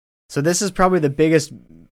 So this is probably the biggest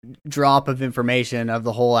drop of information of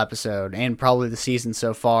the whole episode, and probably the season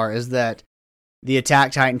so far, is that the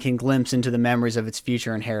Attack Titan can glimpse into the memories of its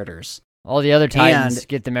future inheritors. All the other Titans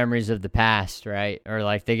get the memories of the past, right? Or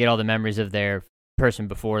like they get all the memories of their person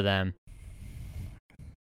before them.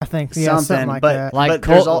 I think something like that. Like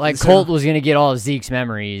Colt was gonna get all of Zeke's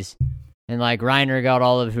memories, and like Reiner got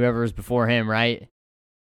all of whoever was before him, right?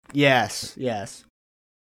 Yes.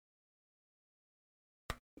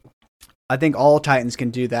 I think all Titans can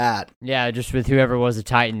do that. Yeah, just with whoever was a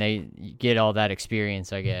Titan, they get all that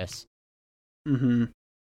experience, I guess. Mm-hmm.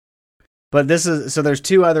 But there's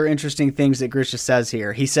 2 other interesting things that Grisha says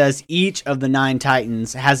here. He says each of the 9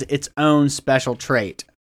 Titans has its own special trait.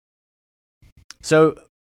 So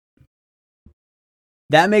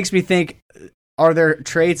that makes me think, are there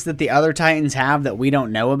traits that the other Titans have that we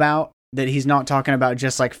don't know about? That he's not talking about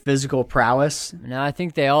just like physical prowess? No, I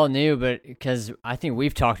think they all knew, but because I think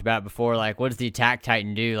we've talked about it before, like what does the Attack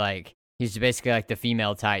Titan do? Like he's basically like the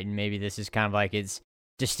female Titan. Maybe this is kind of like its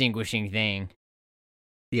distinguishing thing.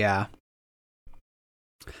 Yeah.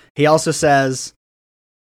 He also says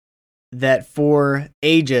that for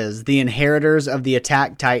ages, the inheritors of the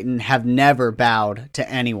Attack Titan have never bowed to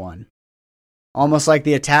anyone. Almost like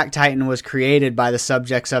the Attack Titan was created by the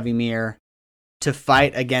subjects of Ymir to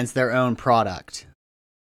fight against their own product.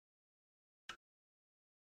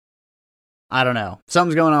 I don't know.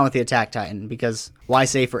 Something's going on with the Attack Titan, because why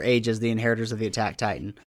say for ages the inheritors of the Attack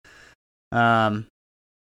Titan?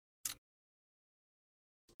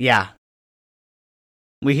 Yeah.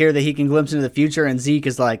 We hear that he can glimpse into the future, and Zeke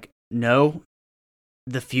is like, no,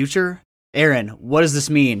 the future? Eren, what does this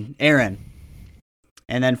mean? Eren.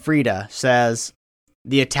 And then Frida says,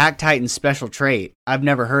 the Attack Titan's special trait I've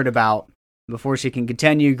never heard about. Before she can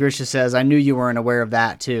continue, Grisha says, I knew you weren't aware of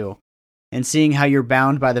that too. And seeing how you're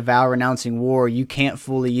bound by the vow renouncing war, you can't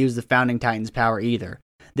fully use the Founding Titan's power either.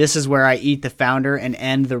 This is where I eat the founder and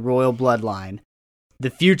end the royal bloodline. The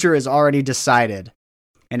future is already decided.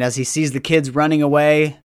 And as he sees the kids running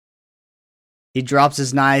away, he drops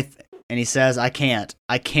his knife and he says, I can't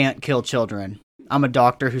kill children. I'm a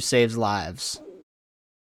doctor who saves lives.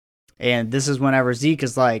 And this is whenever Zeke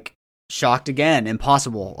is like, shocked again,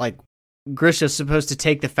 impossible. Like, Grisha's supposed to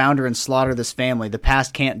take the founder and slaughter this family. The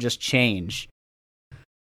past can't just change.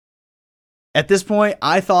 At this point,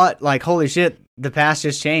 I thought, like, holy shit, the past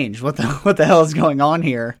just changed. What the hell is going on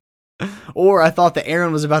here? Or I thought that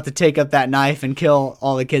Eren was about to take up that knife and kill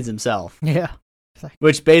all the kids himself. Yeah.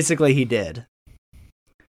 Which basically he did.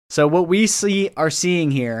 So what we are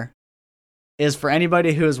seeing here is for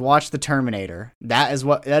anybody who has watched The Terminator. That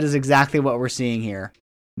is exactly what we're seeing here.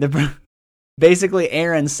 Basically,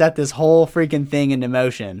 Eren set this whole freaking thing into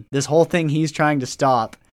motion. This whole thing he's trying to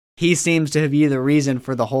stop, he seems to be the reason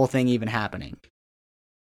for the whole thing even happening.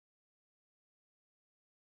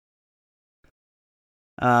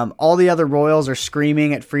 All the other royals are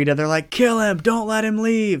screaming at Frida. They're like, kill him, don't let him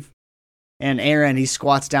leave. And Eren, he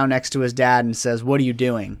squats down next to his dad and says, what are you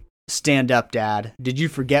doing? Stand up, Dad. Did you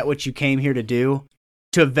forget what you came here to do?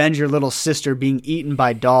 To avenge your little sister being eaten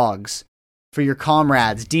by dogs. For your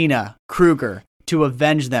comrades, Dina, Kruger, to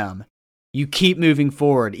avenge them. You keep moving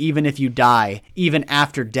forward, even if you die, even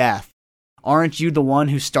after death. Aren't you the one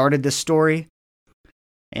who started this story?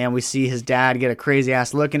 And we see his dad get a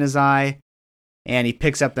crazy-ass look in his eye. And he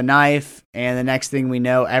picks up the knife, and the next thing we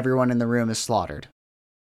know, everyone in the room is slaughtered.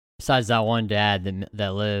 Besides that one dad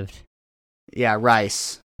that lived. Yeah,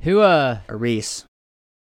 Rice. Or Reese.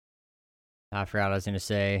 I forgot what I was going to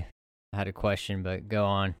say. I had a question, but go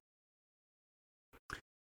on.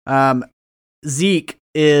 Zeke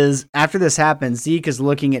is, after this happens, Zeke is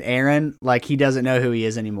looking at Eren like he doesn't know who he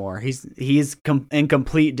is anymore. He's in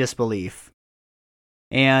complete disbelief.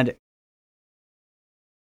 And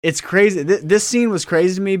it's crazy. This scene was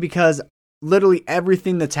crazy to me because literally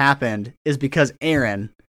everything that's happened is because Eren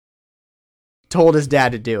told his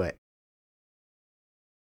dad to do it.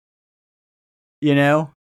 You know?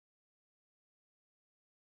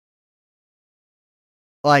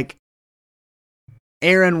 Like,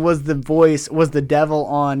 Eren was the devil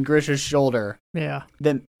on Grisha's shoulder. Yeah.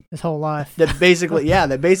 That his whole life. That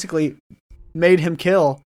basically made him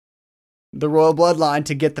kill the royal bloodline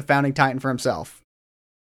to get the Founding Titan for himself.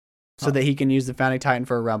 So that he can use the Founding Titan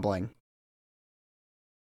for a rumbling.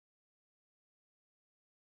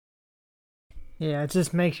 Yeah, it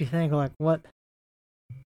just makes you think, like, what?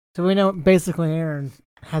 So we know basically Eren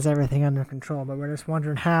has everything under control, but we're just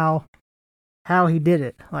wondering how he did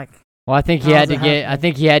it. Like, well, I think he had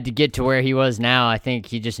to get to where he was now. I think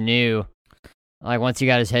he just knew, like, once he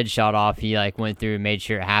got his head shot off, he like went through and made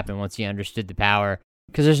sure it happened once he understood the power.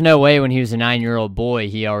 Because there's no way when he was a 9-year-old boy,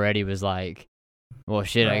 he already was like, well,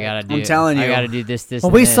 shit, I gotta do. I'm telling you, I gotta do this.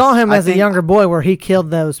 Well, we saw him as a younger boy where he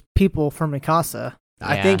killed those people from Mikasa.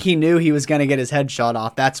 I think he knew he was going to get his head shot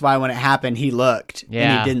off. That's why when it happened, he looked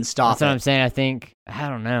and he didn't stop. That's what I'm saying. I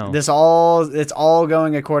don't know. It's all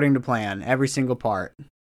going according to plan, every single part.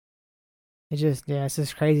 It's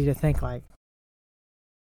just crazy to think, like,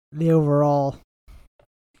 the overall,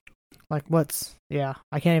 like, I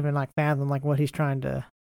can't even, like, fathom, like, what he's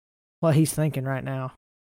thinking right now.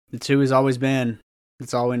 It's who he's always been.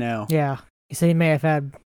 That's all we know. Yeah. He said he may have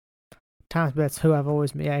had times, but that's who I've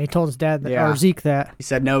always been. Yeah, he told his dad that, or Zeke that. He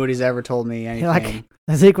said, nobody's ever told me anything. Like,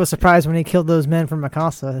 Zeke was surprised when he killed those men from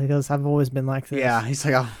Mikasa. He goes, I've always been like this. Yeah, he's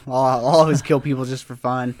like, I'll always kill people just for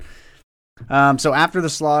fun. So after the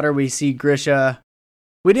slaughter, we see Grisha.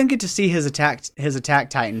 We didn't get to see his attack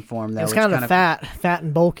Titan form, though. It was kind of fat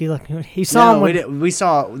and bulky looking. He saw him. We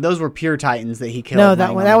saw those were pure Titans that he killed. No,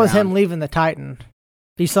 that was him leaving the Titan.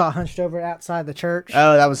 You saw it hunched over outside the church.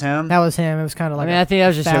 Oh, that was him? That was him. It was kind of like I think that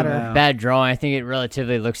was just a bad drawing. I think it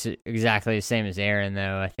relatively looks exactly the same as Eren,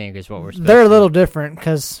 though, I think is what we're supposed to. They're a little different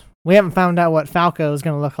because we haven't found out what Falco is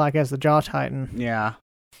going to look like as the Jaw Titan. Yeah,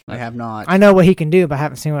 I have not. I know what he can do, but I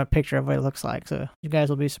haven't seen a picture of what it looks like, so you guys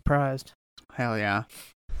will be surprised. Hell yeah.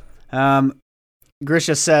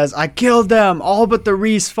 Grisha says, I killed them, all but the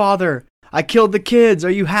Reese father. I killed the kids.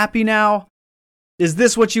 Are you happy now? Is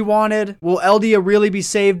this what you wanted? Will Eldia really be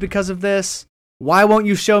saved because of this? Why won't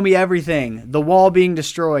you show me everything? The wall being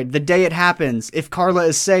destroyed, the day it happens, if Carla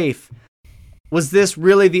is safe. Was this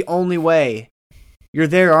really the only way? You're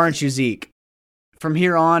there, aren't you, Zeke? From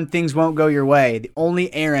here on, things won't go your way. The only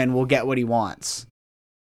Eren will get what he wants.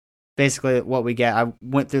 Basically what we get. I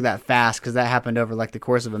went through that fast because that happened over like the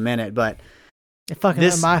course of a minute, but it fucking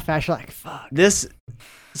went by fast. You're like, fuck.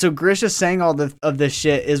 So Grisha saying all of this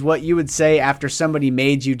shit is what you would say after somebody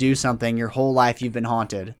made you do something your whole life you've been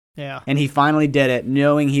haunted. Yeah. And he finally did it,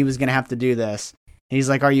 knowing he was going to have to do this. He's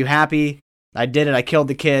like, are you happy? I did it. I killed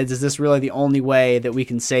the kids. Is this really the only way that we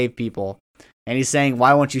can save people? And he's saying,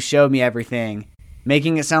 why won't you show me everything?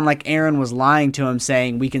 Making it sound like Eren was lying to him,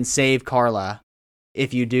 saying, we can save Carla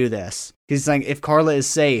if you do this. He's saying, if Carla is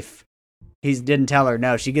safe, he didn't tell her.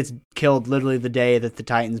 No, she gets killed literally the day that the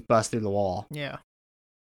Titans bust through the wall. Yeah.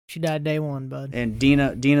 She died day one, bud. And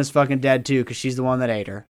Dina's fucking dead too, because she's the one that ate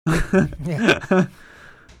her. Yeah.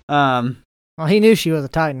 Well, he knew she was a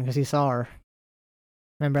Titan because he saw her.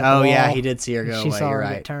 Remember? At the wall? Yeah, he did see her go away. She saw her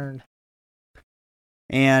right. get turned.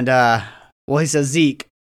 And well, he says, Zeke,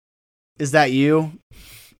 is that you?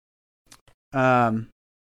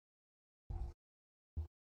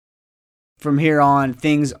 from here on,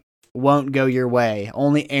 things won't go your way.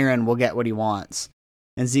 Only Eren will get what he wants.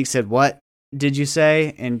 And Zeke said, what did you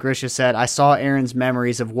say? And Grisha said, I saw Eren's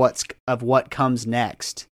memories of what comes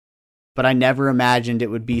next, but I never imagined it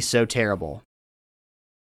would be so terrible.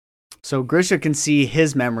 So Grisha can see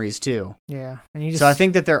his memories too. Yeah. So I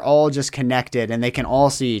think that they're all just connected and they can all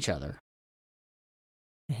see each other.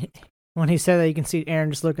 When he said that, you can see Eren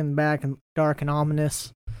just looking back and dark and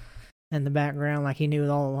ominous in the background like he knew it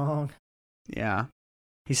all along. Yeah.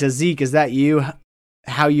 He says, Zeke, is that you?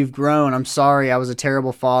 How you've grown. I'm sorry. I was a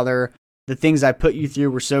terrible father. The things I put you through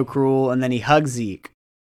were so cruel. And then he hugs Zeke.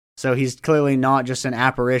 So he's clearly not just an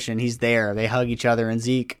apparition. He's there. They hug each other. And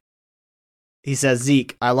Zeke, he says,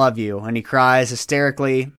 Zeke, I love you. And he cries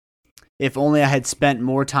hysterically, if only I had spent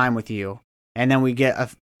more time with you. And then we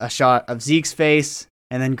get a shot of Zeke's face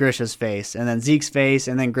and then Grisha's face. And then Zeke's face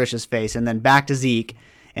and then Grisha's face. And then back to Zeke.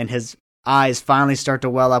 And his eyes finally start to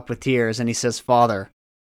well up with tears. And he says, Father.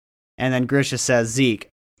 And then Grisha says, Zeke,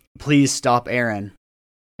 please stop Eren.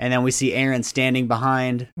 And then we see Eren standing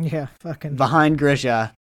behind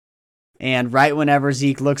Grisha. And right whenever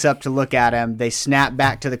Zeke looks up to look at him, they snap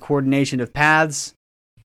back to the coordination of paths.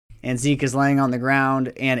 And Zeke is laying on the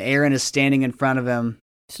ground, and Eren is standing in front of him.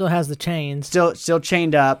 Still has the chains. Still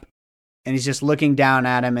chained up, and he's just looking down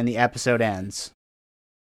at him, and the episode ends.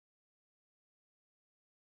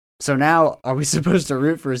 So now, are we supposed to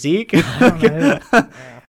root for Zeke?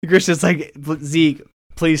 Grisha's like, Zeke,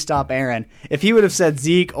 please stop Eren. If he would have said,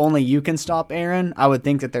 Zeke, only you can stop Eren, I would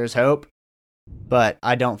think that there's hope. But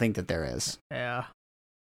I don't think that there is. Yeah.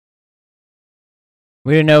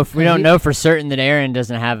 We don't know for certain that Eren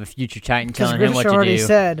doesn't have a future Titan telling him what to do. Because already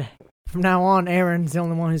said, from now on, Eren's the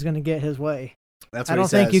only one who's going to get his way. That's what I don't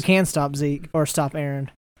think you can stop Zeke or stop Eren,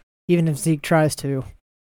 even if Zeke tries to,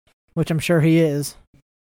 which I'm sure he is.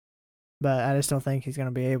 But I just don't think he's going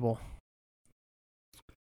to be able.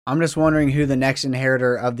 I'm just wondering who the next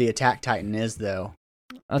inheritor of the Attack Titan is, though.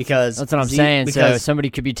 That's what I'm saying. So somebody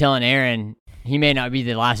could be telling Eren, he may not be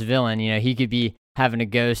the last villain. You know, he could be having a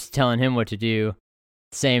ghost telling him what to do,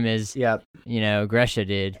 same as Grisha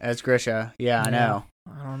did. As Grisha, yeah, I know.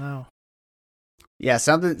 I don't know. Yeah,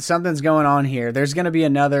 something's going on here. There's going to be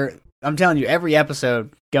another. I'm telling you, every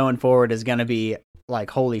episode going forward is going to be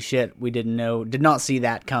like, holy shit, we did not see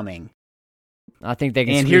that coming. I think they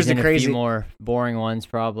can squeeze in a few more boring ones,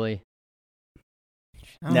 probably.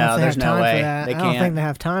 No, there's no way. I don't think they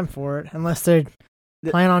have time for it unless they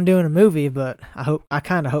plan on doing a movie. But I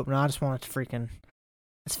kind of hope not. I just want it to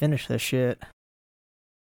let's finish this shit.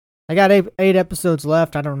 I got eight episodes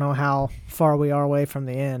left. I don't know how far we are away from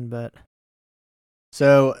the end, but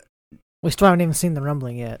so we still haven't even seen the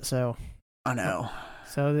rumbling yet. So I know.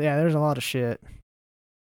 So yeah, there's a lot of shit.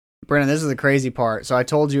 Brennan, this is the crazy part. So I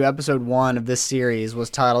told you episode 1 of this series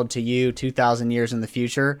was titled To You 2,000 Years in the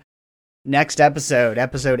Future. Next episode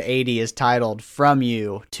 80, is titled From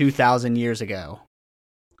You 2,000 Years Ago.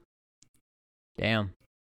 Damn.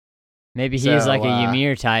 Maybe he's like a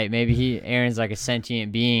Ymir type. Maybe Eren's like a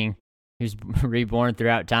sentient being who's reborn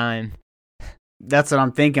throughout time. That's what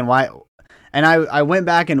I'm thinking. Why? And I went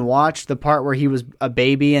back and watched the part where he was a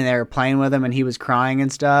baby and they were playing with him and he was crying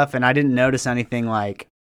and stuff, and I didn't notice anything like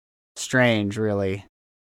strange, really.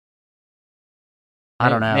 I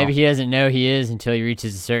don't know. Maybe he doesn't know he is until he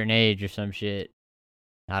reaches a certain age or some shit.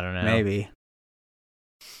 I don't know. Maybe.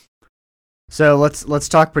 So let's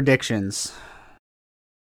talk predictions.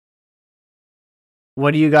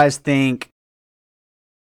 What do you guys think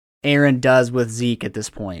Eren does with Zeke at this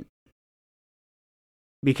point?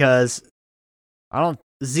 Because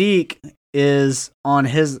Zeke is on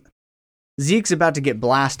Zeke's about to get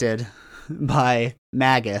blasted by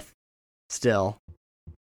Magath still.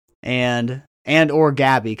 And or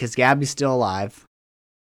Gabby, because Gabby's still alive.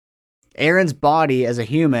 Eren's body as a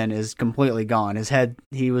human is completely gone. His head,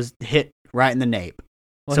 he was hit right in the nape.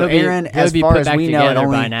 Well, so Eren, as far as we know,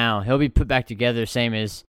 by now, he'll be put back together, same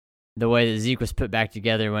as the way that Zeke was put back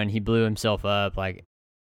together when he blew himself up. Like,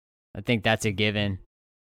 I think that's a given.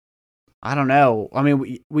 I don't know. I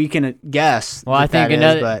mean, we can guess. Well, I think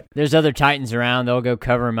but there's other Titans around. They'll go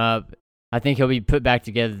cover him up. I think he'll be put back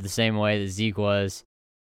together the same way that Zeke was.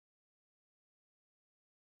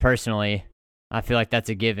 Personally, I feel like that's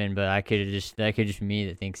a given, but that could just be me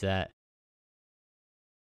that thinks that.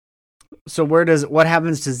 So what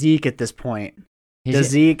happens to Zeke at this point? Does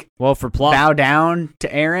Zeke for plot bow down to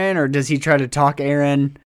Eren, or does he try to talk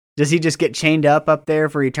Eren? Does he just get chained up there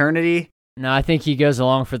for eternity? No, I think he goes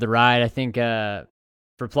along for the ride. I think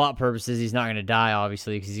for plot purposes, he's not going to die,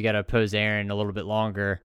 obviously, because he's got to oppose Eren a little bit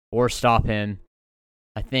longer or stop him.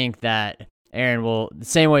 I think that Eren will, the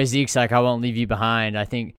same way Zeke's like, I won't leave you behind. I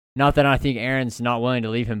think not that I think Aaron's not willing to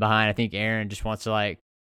leave him behind. I think Aaron just wants to like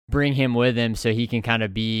bring him with him so he can kind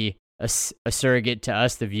of be a surrogate to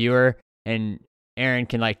us, the viewer, and Aaron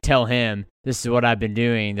can like tell him, this is what I've been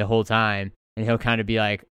doing the whole time, and he'll kind of be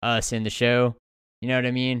like us in the show. You know what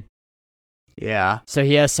I mean? Yeah. So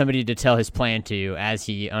he has somebody to tell his plan to as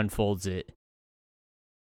he unfolds it.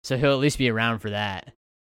 So he'll at least be around for that.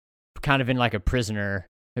 Kind of in like a prisoner.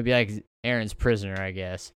 He'll be like Aaron's prisoner, I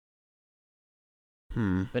guess.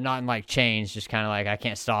 But not in like chains, just kind of like I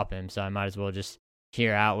can't stop him, so I might as well just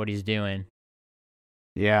hear out what he's doing.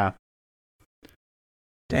 Yeah.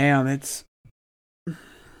 Damn, it's...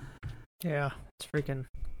 Yeah, it's freaking...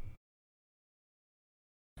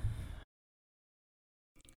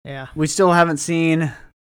 Yeah. We still haven't seen...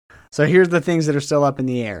 So here's the things that are still up in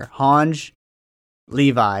the air. Hanj,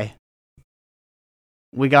 Levi.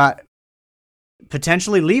 We got...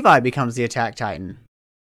 Potentially Levi becomes the Attack Titan.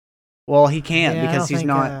 Well, he can't because he's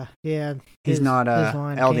not... he's not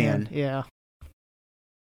Eldian. Yeah.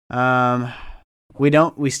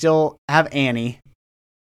 We still have Annie.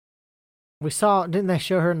 We saw... Didn't they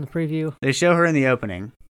show her in the preview? They show her in the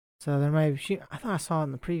opening. So there may be... I thought I saw it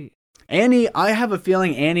in the preview. Annie, I have a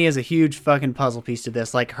feeling Annie is a huge fucking puzzle piece to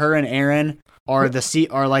this. Like, her and Aaron are the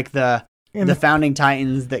founding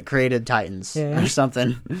Titans that created Titans or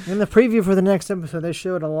something. In the preview for the next episode, they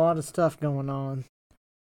showed a lot of stuff going on.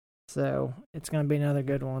 So, it's going to be another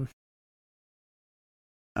good one.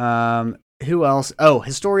 Who else? Oh,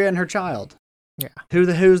 Historia and her child. Yeah.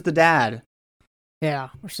 Who's the dad? Yeah,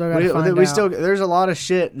 we're still got to find out. There's a lot of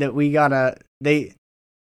shit that we gotta...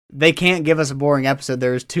 They can't give us a boring episode.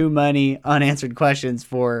 There's too many unanswered questions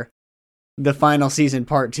for the final season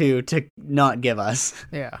part 2 to not give us.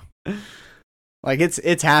 Yeah. Like,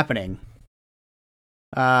 it's happening.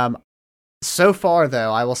 So far,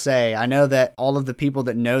 though, I will say, I know that all of the people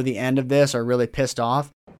that know the end of this are really pissed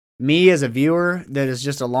off. Me, as a viewer that is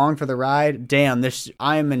just along for the ride, damn,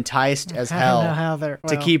 I am enticed as hell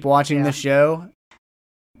to keep watching this show.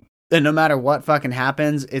 And no matter what fucking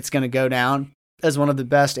happens, it's going to go down as one of the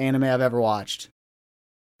best anime I've ever watched.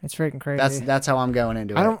 It's freaking crazy. That's how I'm going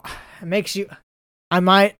into it. It makes you... I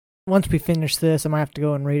might... Once we finish this, I might have to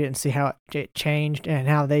go and read it and see how it changed and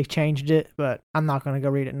how they changed it, but I'm not going to go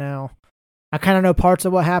read it now. I kind of know parts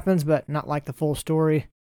of what happens, but not like the full story.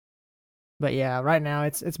 But yeah, right now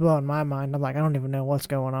it's blowing my mind. I'm like, I don't even know what's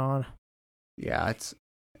going on. Yeah,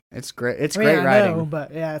 it's great. It's great writing. I know,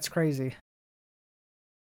 but yeah, it's crazy.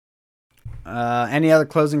 Any other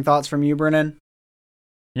closing thoughts from you, Brennan?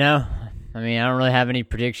 No, I mean, I don't really have any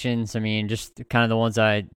predictions. I mean, just kind of the ones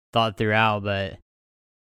I thought throughout, but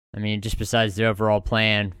I mean, just besides the overall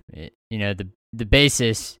plan, the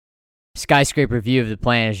basis, skyscraper view of the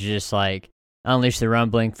plan is just like unleash the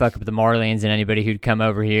rumbling, fuck up the Marlians and anybody who'd come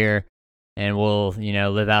over here, and we'll,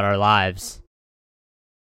 live out our lives.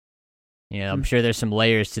 I'm sure there's some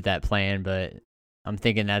layers to that plan, but I'm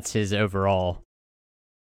thinking that's his overall.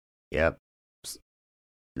 Yep.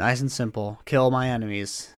 Nice and simple. Kill my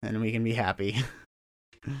enemies, and we can be happy.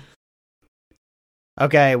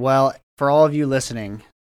 Okay, well, for all of you listening,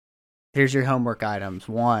 here's your homework items.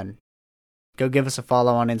 1, go give us a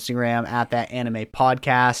follow on Instagram at That Anime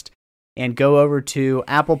Podcast, and go over to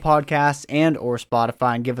Apple Podcasts and or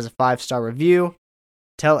Spotify and give us a 5-star review.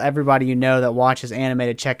 Tell everybody you know that watches anime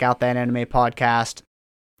to check out That Anime Podcast,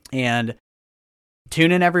 and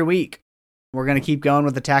tune in every week. We're going to keep going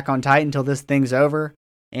with Attack on Titan until this thing's over,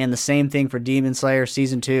 and the same thing for Demon Slayer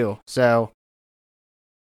Season 2. So,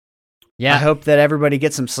 yeah, I hope that everybody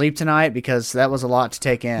gets some sleep tonight, because that was a lot to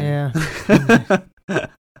take in. Yeah.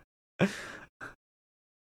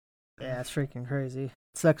 Yeah, it's freaking crazy. It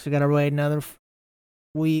sucks we gotta wait another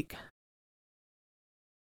week.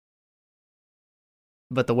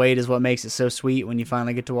 But the wait is what makes it so sweet when you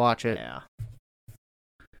finally get to watch it. Yeah.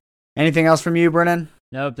 Anything else from you, Brennan?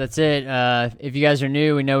 Nope, that's it. If you guys are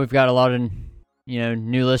new, we know we've got a lot of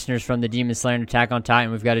new listeners from the Demon Slayer and Attack on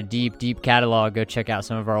Titan. We've got a deep catalog. Go check out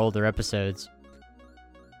some of our older episodes.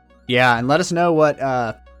 Yeah, and let us know what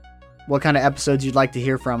kind of episodes you'd like to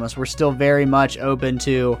hear from us. We're still very much open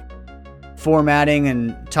to formatting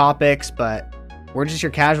and topics, but we're just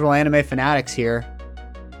your casual anime fanatics here,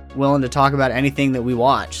 willing to talk about anything that we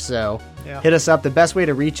watch. So hit us up. The best way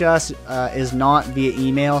to reach us is not via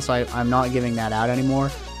email, so I'm not giving that out anymore.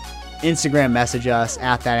 Instagram message us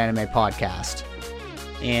at That Anime Podcast,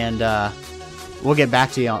 and we'll get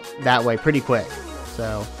back to you that way pretty quick.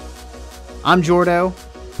 So I'm Jordo.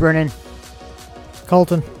 Brennan.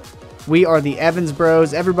 Colton. We are the Evans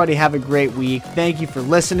Bros. Everybody have a great week. Thank you for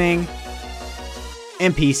listening,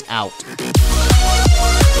 and peace out.